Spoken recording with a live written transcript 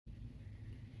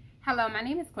Hello, my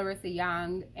name is Clarissa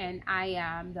Young, and I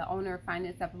am the owner of Find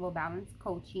Inseparable Balance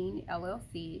Coaching,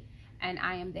 LLC, and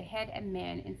I am the head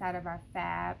admin inside of our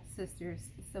FAB Sisters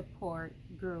Support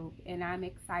Group. And I'm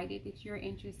excited that you're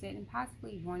interested in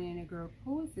possibly joining a group.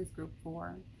 Who is this group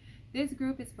for? This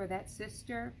group is for that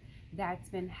sister that's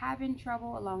been having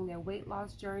trouble along their weight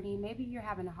loss journey. Maybe you're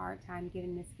having a hard time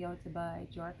getting the scale to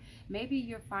budge, or maybe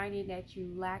you're finding that you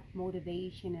lack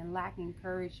motivation and lack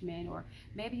encouragement, or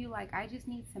maybe you like, I just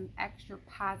need some extra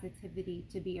positivity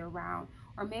to be around,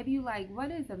 or maybe you like, what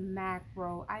is a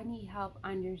macro? I need help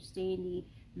understanding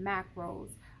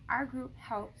macros. Our group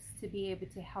helps to be able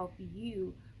to help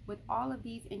you with all of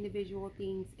these individual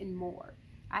things and more.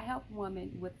 I help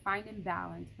women with finding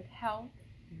balance with health,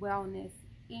 wellness,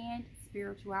 and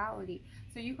spirituality.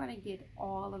 So you're going to get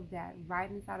all of that right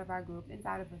inside of our group,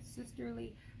 inside of a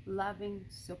sisterly, loving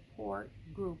support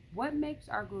group. What makes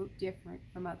our group different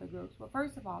from other groups? Well,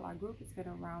 first of all, our group has been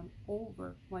around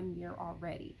over 1 year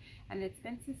already, and it's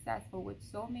been successful with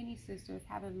so many sisters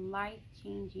having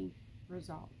life-changing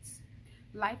results.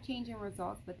 Life-changing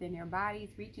results within their bodies,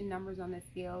 reaching numbers on the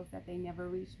scales that they never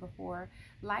reached before.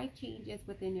 Life changes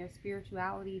within their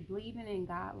spirituality, believing in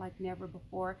God like never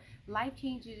before. Life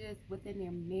changes within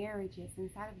their marriages,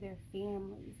 inside of their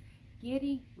families,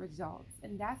 getting results.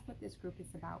 And that's what this group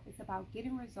is about. It's about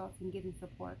getting results and getting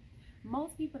support.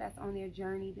 Most people that's on their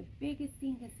journey, the biggest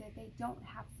thing is that they don't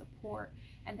have support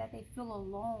and that they feel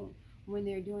alone when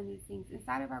they're doing these things.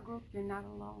 Inside of our group, you're not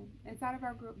alone. Inside of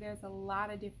our group, there's a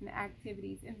lot of different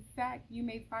activities. In fact, you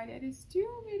may find that it's too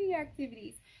many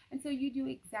activities. And so you do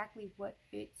exactly what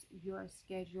fits your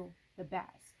schedule the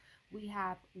best. We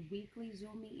have weekly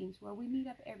Zoom meetings where we meet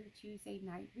up every Tuesday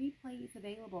night. Replays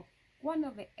available. Going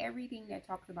over everything that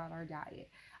talks about our diet,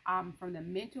 from the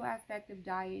mental aspect of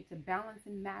diet to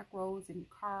balancing macros and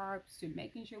carbs to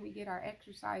making sure we get our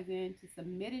exercise in to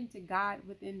submitting to God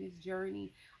within this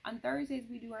journey. On Thursdays,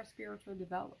 we do our spiritual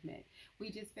development.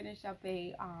 We just finished up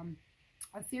a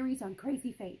series on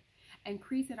crazy faith,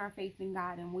 increasing our faith in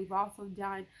God, and we've also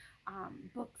done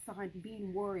books on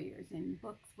being warriors and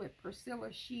books with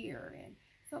Priscilla Shear and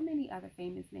so many other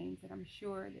famous names that I'm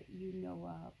sure that you know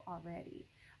of already.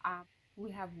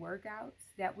 We have workouts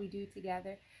that we do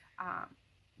together,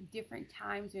 different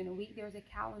times in a week. There's a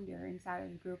calendar inside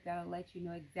of the group that'll let you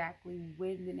know exactly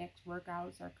when the next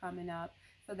workouts are coming up,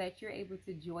 so that you're able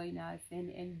to join us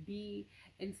and be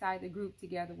inside the group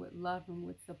together with love and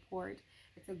with support.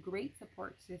 It's a great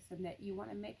support system that you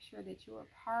want to make sure that you're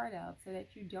a part of, so that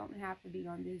you don't have to be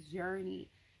on this journey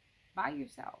by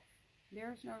yourself.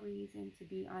 There's no reason to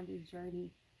be on this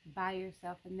journey by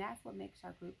yourself, and that's what makes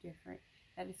our group different.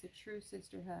 That is a true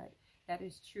sisterhood, that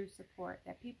is true support,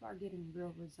 that people are getting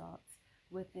real results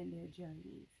within their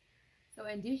journeys. So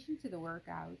in addition to the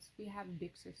workouts, we have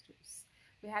big sisters.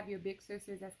 We have your big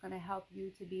sisters that's going to help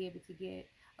you to be able to get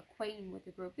acquainted with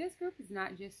the group. This group is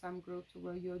not just some group to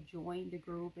where you'll join the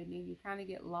group and then you kind of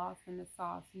get lost in the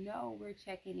sauce. No, we're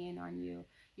checking in on you.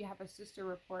 You have a sister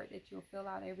report that you'll fill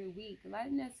out every week,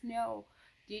 letting us know,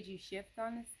 did you shift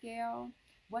on the scale?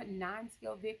 What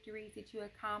non-scale victories did you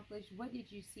accomplish? What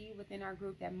did you see within our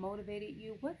group that motivated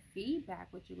you? What feedback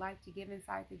would you like to give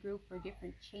inside the group for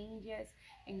different changes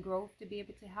and growth to be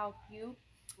able to help you?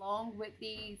 Along with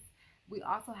these, we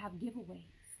also have giveaways,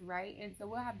 right? And so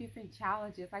we'll have different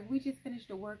challenges. Like we just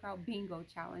finished a workout bingo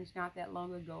challenge not that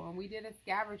long ago, and we did a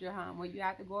scavenger hunt where you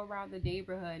have to go around the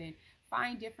neighborhood and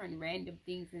find different random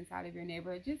things inside of your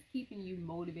neighborhood, just keeping you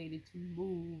motivated to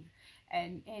move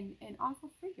and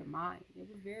also free your mind. It was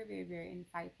very, very, very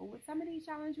insightful. With some of these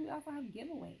challenges, we also have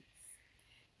giveaways.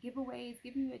 Giveaways,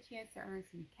 giving you a chance to earn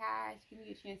some cash, giving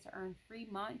you a chance to earn free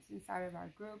months inside of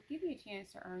our group, giving you a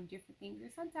chance to earn different things, or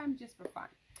sometimes just for fun.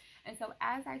 And so,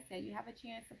 as I said, you have a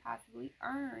chance to possibly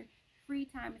earn free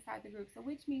time inside the group. So,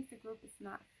 which means the group is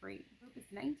not free. The group is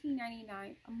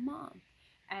 $19.99 a month.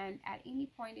 And at any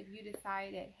point, if you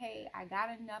decide that, hey, I got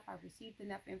enough, I've received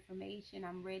enough information,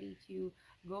 I'm ready to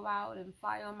go out and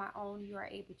fly on my own, you are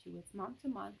able to. It's month to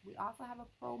month. We also have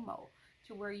a promo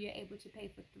to where you're able to pay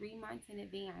for 3 months in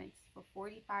advance for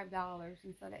 $45.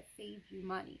 And so that saves you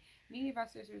money. Many of our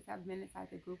sisters have been inside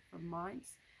the group for months.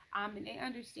 And they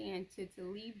understand to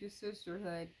leave the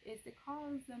sisterhood is to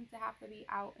cause them to have to be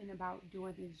out and about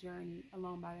doing this journey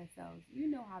alone by themselves.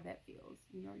 You know how that feels.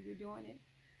 You know, you're doing it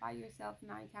by yourself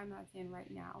 9 times out of 10 right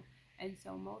now. And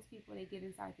so most people, they get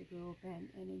inside the group and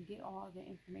they get all the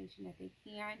information that they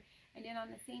can. And then on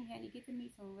the same hand, you get to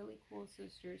meet some really cool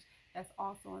sisters that's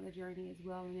also on the journey as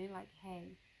well. And they're like, hey,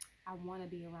 I want to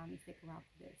be around and stick around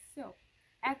for this. So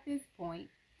at this point,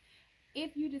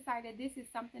 if you decide that this is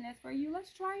something that's for you,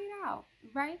 let's try it out,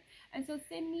 right? And so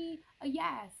send me a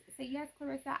yes. say, yes,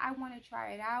 Clarissa, I want to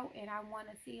try it out, and I want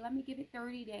to see, let me give it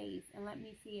 30 days and let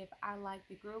me see if I like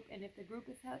the group, and if the group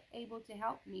is able to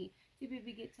help me to be able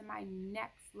to get to my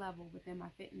next level within my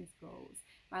fitness goals,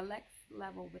 my next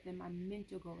level within my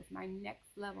mental goals, my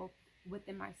next level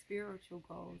within my spiritual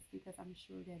goals, because I'm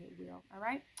sure that it will. All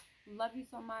right. Love you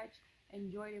so much.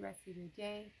 Enjoy the rest of your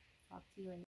day. Talk to you later.